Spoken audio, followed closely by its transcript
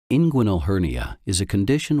Inguinal hernia is a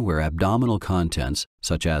condition where abdominal contents,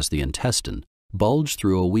 such as the intestine, bulge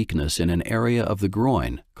through a weakness in an area of the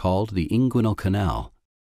groin called the inguinal canal.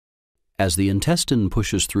 As the intestine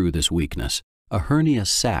pushes through this weakness, a hernia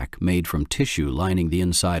sac made from tissue lining the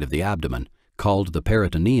inside of the abdomen, called the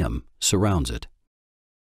peritoneum, surrounds it.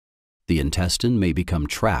 The intestine may become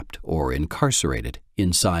trapped or incarcerated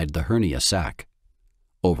inside the hernia sac.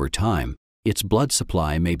 Over time, its blood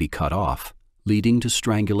supply may be cut off, leading to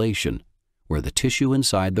strangulation, where the tissue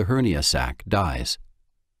inside the hernia sac dies.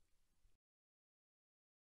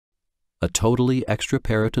 A totally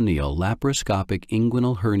extraperitoneal laparoscopic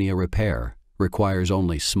inguinal hernia repair requires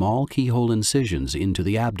only small keyhole incisions into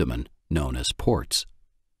the abdomen, known as ports.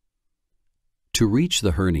 To reach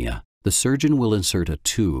the hernia, the surgeon will insert a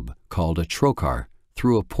tube, called a trocar,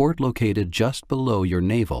 through a port located just below your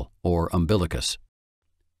navel or umbilicus.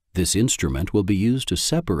 This instrument will be used to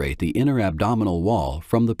separate the inner abdominal wall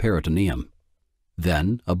from the peritoneum.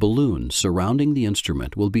 Then, a balloon surrounding the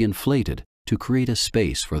instrument will be inflated to create a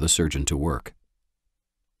space for the surgeon to work.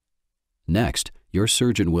 Next, your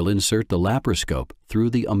surgeon will insert the laparoscope through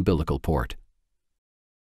the umbilical port.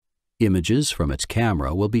 Images from its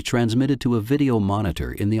camera will be transmitted to a video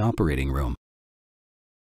monitor in the operating room.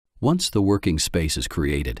 Once the working space is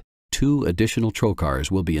created, 2 additional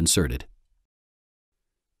trocars will be inserted.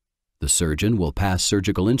 The surgeon will pass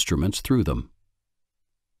surgical instruments through them.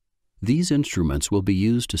 These instruments will be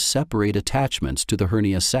used to separate attachments to the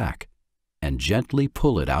hernia sac and gently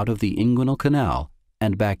pull it out of the inguinal canal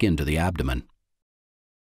and back into the abdomen.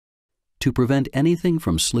 To prevent anything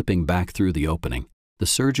from slipping back through the opening, the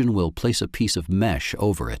surgeon will place a piece of mesh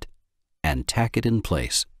over it and tack it in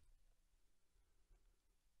place.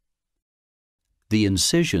 The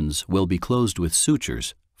incisions will be closed with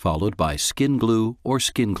sutures, followed by skin glue or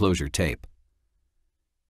skin closure tape.